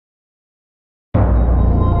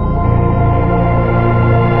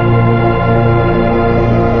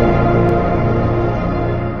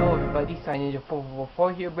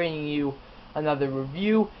another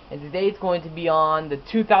review, and today it's going to be on the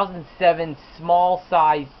 2007 small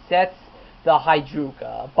size sets, the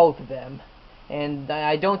Hydruka, both of them. And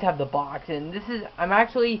I don't have the box, and this is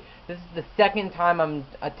the second time I'm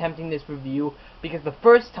attempting this review, because the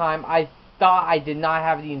first time I thought I did not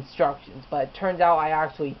have the instructions, but it turns out I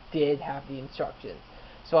actually did have the instructions.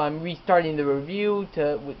 So I'm restarting the review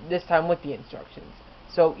this time with the instructions.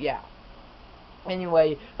 So yeah.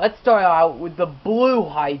 Anyway, let's start out with the blue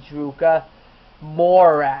Hydruka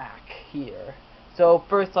Morak here. So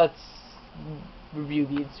first let's review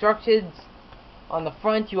the instructions. On the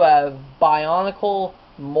front you have BIONICLE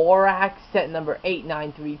Morak set number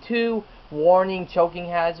 8932. Warning, choking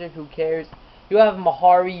hazard, who cares? You have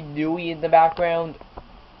Mahari Nui in the background.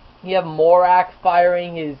 You have Morak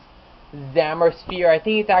firing his Zammer sphere. I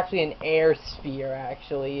think it's actually an air sphere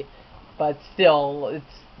actually, but still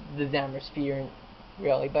it's the Zammer sphere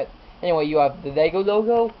really. But anyway, you have the Lego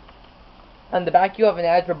logo. On the back you have an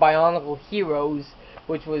ad for Bionicle Heroes,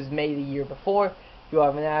 which was made a year before. You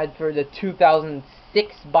have an ad for the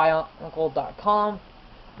 2006 Bionicle.com,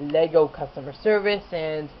 Lego customer service,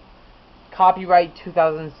 and copyright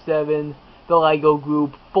 2007, the Lego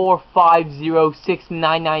Group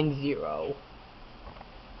 4506990.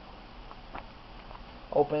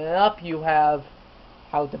 Open it up, you have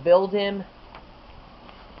how to build him.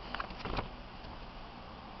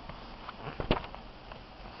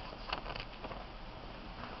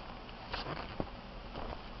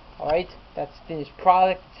 Alright, that's finished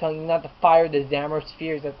product, telling you not to fire the Zammer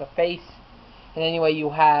spheres at the face. And anyway, you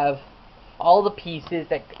have all the pieces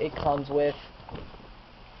that it comes with.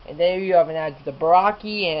 And there you have an ad for the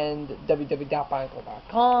Baraki and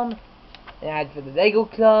www.bionicle.com. An ad for the Lego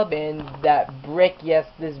Club and that brick. Yes,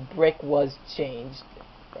 this brick was changed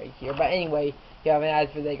right here. But anyway, you have an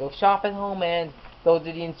ad for Lego Shop at Home, and those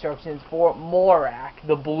are the instructions for Morak,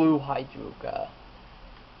 the blue Hydruka.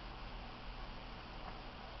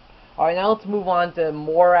 Alright, now let's move on to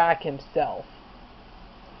Morak himself.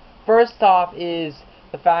 First off is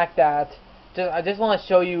the fact that I just want to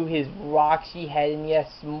show you his Roxy head, and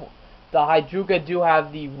yes, the Hydruka do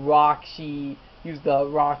have the Roxy, use the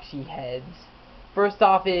Roxy heads. First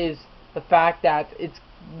off is the fact that it's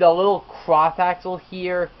the little cross axle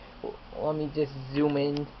here. Let me just zoom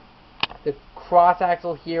in. The cross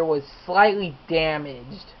axle here was slightly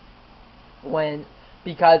damaged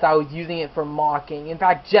because I was using it for mocking. In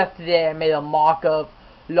fact, just today I made a mock of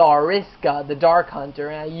Lariska, the Dark Hunter,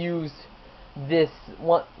 and I used this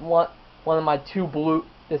one of my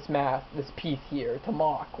this piece here to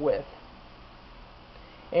mock with.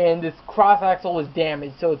 And this cross axle was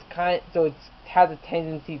damaged, so it has a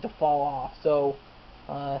tendency to fall off. So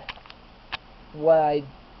what I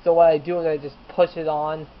do is I just push it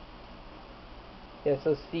on. Yeah,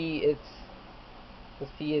 so see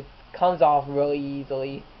it comes off really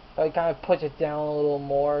easily. So I kind of push it down a little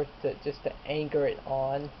more just to anchor it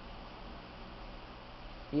on.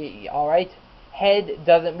 Yeah, alright. Head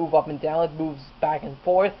doesn't move up and down, it moves back and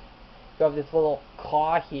forth. You have this little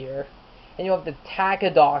claw here. And you have the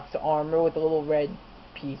Tacadox armor with the little red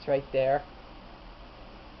piece right there.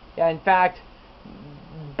 Yeah, in fact,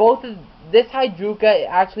 this Hydruka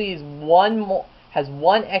actually has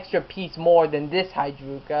one extra piece more than this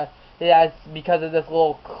Hydruka. It has, because of this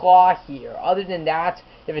little claw here. Other than that,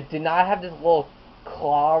 if it did not have this little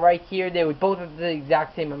claw right here, they would both have the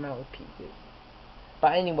exact same amount of pieces.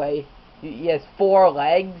 But anyway, he has 4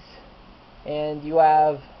 legs, and you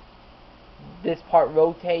have this part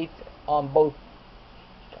rotates on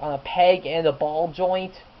a peg and a ball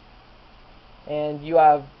joint, and you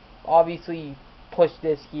have obviously push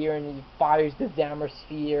this here and it fires the Zammer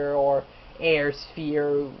sphere or air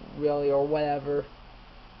sphere really, or whatever.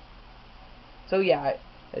 So yeah,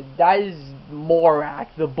 that is Morak,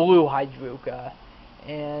 the blue Hydruka.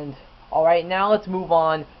 And alright, now let's move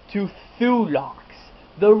on to Thulox,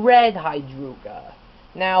 the red Hydruka.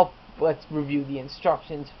 Now let's review the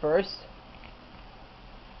instructions first.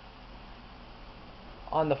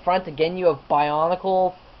 On the front again you have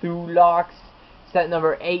Bionicle Thulox set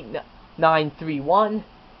number 8931.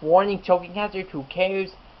 Warning, choking hazard, who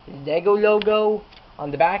cares? Lego logo.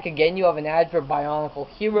 On the back again you have an ad for Bionicle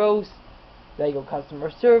Heroes, Lego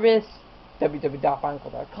customer service,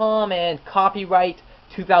 www.bionicle.com, and copyright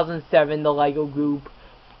 2007, the Lego Group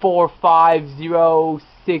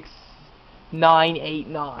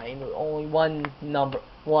 4506989. Only one number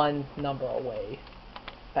away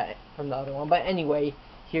from the other one. But anyway,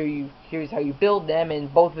 here's how you build them,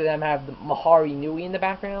 and both of them have the Mahari Nui in the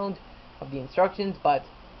background of the instructions. But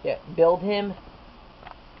yeah, build him,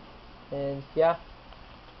 and yeah.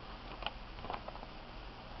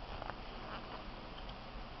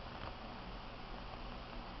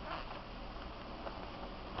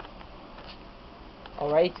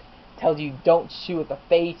 Alright? Tells you don't shoot at the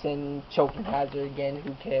face and choking hazard again,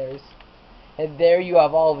 who cares. And there you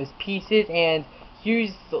have all of his pieces, and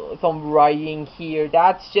here's some writing here.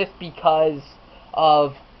 That's just because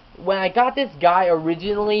of when I got this guy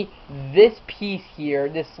originally, this piece here,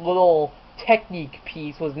 this little technique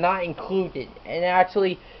piece, was not included, and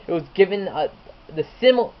actually it was given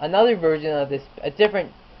another version of this, a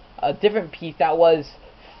different piece that was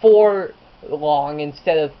 4 long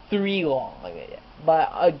instead of 3 long.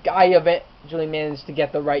 But I eventually managed to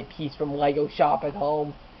get the right piece from Lego Shop at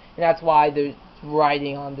Home, and that's why there's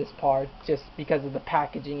writing on this part, just because of the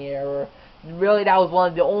packaging error. Really, that was one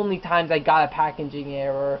of the only times I got a packaging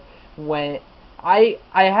error. When I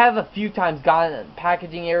have a few times gotten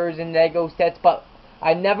packaging errors in Lego sets, but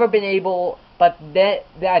I've never been able. But at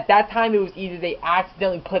that time, it was either they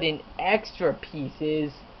accidentally put in extra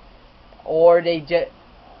pieces, or they just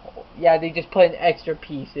put in extra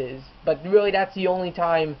pieces. But really, that's the only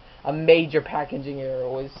time a major packaging error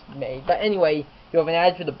was made. But anyway, you have an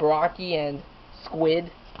ad for the Brocky and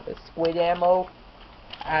Squid, the Squid ammo,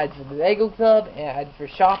 ad for the Lego Club, ad for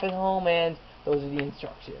Shop at Home, and those are the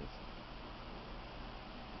instructions.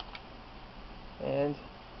 And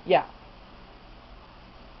yeah.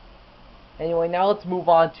 Anyway, now let's move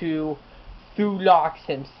on to Thulox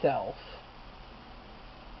himself.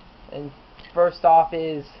 And first off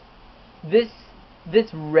is this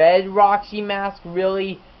red Roxy mask.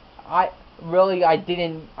 I'm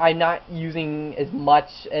not using as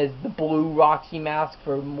much as the blue Roxy mask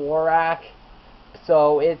for Morak,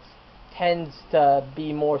 so it tends to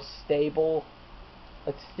be more stable.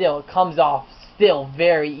 But still, it comes off still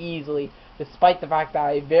very easily, despite the fact that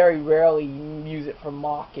I very rarely use it for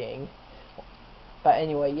mocking. But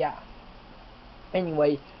anyway, yeah.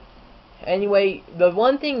 Anyway, the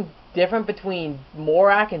one thing different between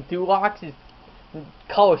Morak and Thulox is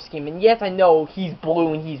color scheme. And yes, I know he's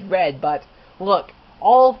blue and he's red, but look,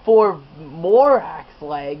 all 4 Morak's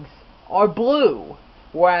legs are blue,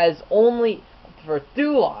 whereas only for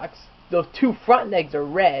Thulox, the 2 front legs are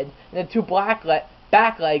red, and the 2 back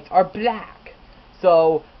legs are black.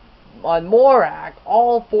 So on Morak,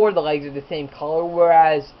 all 4 of the legs are the same color,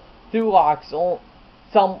 whereas Thulox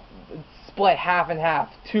some split half and half,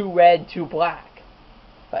 2 red, 2 black.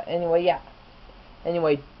 But anyway, yeah.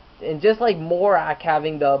 Anyway, and just like Morak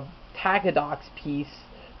having the Tacadox piece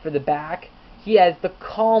for the back, he has the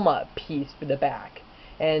Kalma piece for the back.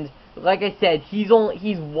 And like I said, he's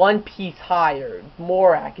 1 piece higher.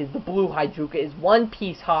 Morak is the blue Hydruka is 1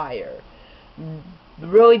 piece higher.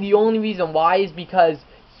 Really, the only reason why is because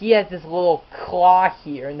he has this little claw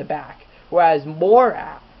here in the back, whereas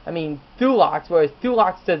Thulox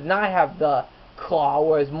does not have the claw,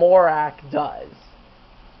 whereas Morak does.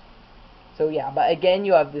 So yeah, but again,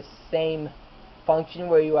 you have the same function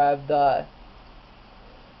where you have the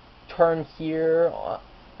turn here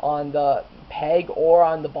on the peg or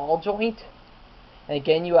on the ball joint. And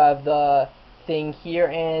again, you have the thing here,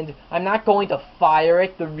 and I'm not going to fire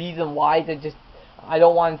it. The reason why is I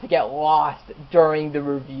don't want it to get lost during the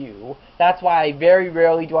review. That's why very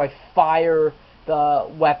rarely do I fire the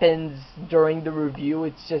weapons during the review.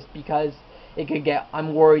 It's just because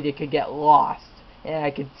I'm worried it could get lost, and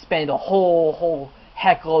I could spend a whole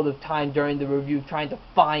heckload of time during the review trying to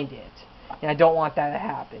find it, and I don't want that to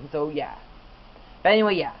happen. So yeah. But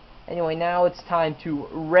anyway, yeah. Anyway, now it's time to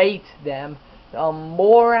rate them.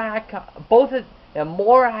 Morak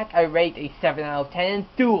I rate a 7 out of 10, and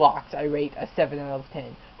Thulox I rate a 7 out of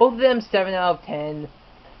 10. Both of them 7 out of 10.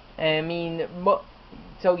 I mean,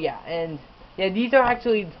 so yeah, and yeah, these are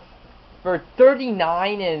actually for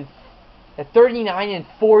 39 and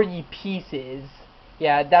 40 pieces.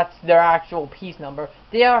 Yeah, that's their actual piece number.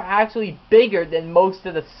 They are actually bigger than most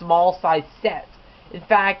of the small size sets. In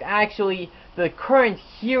fact, actually, the current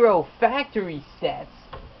Hero Factory sets,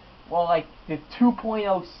 well, like the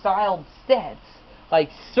 2.0 styled sets, like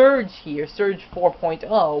Surge here, Surge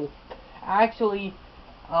 4.0, actually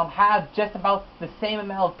have just about the same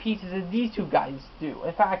amount of pieces as these two guys do.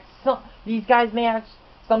 In fact, these guys may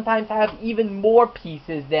sometimes have even more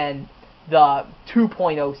pieces than the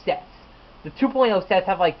 2.0 sets. The 2.0 sets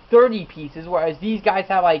have like 30 pieces, whereas these guys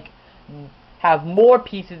have more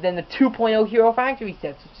pieces than the 2.0 Hero Factory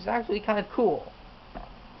sets, which is actually kind of cool.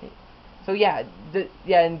 So yeah, these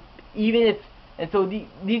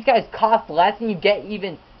guys cost less, and you get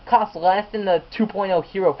cost less than the 2.0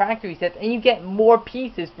 Hero Factory sets, and you get more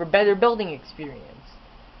pieces for better building experience.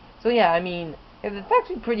 So yeah, I mean, it's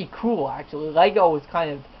actually pretty cool. Actually, Lego was kind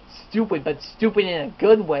of stupid, but stupid in a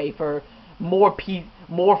good way for more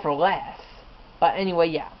for less. But anyway,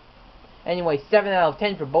 yeah. Anyway, 7 out of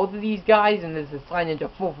 10 for both of these guys, and this is Sign Ninja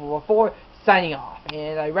 4444 signing off.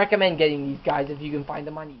 And I recommend getting these guys if you can find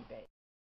them on eBay.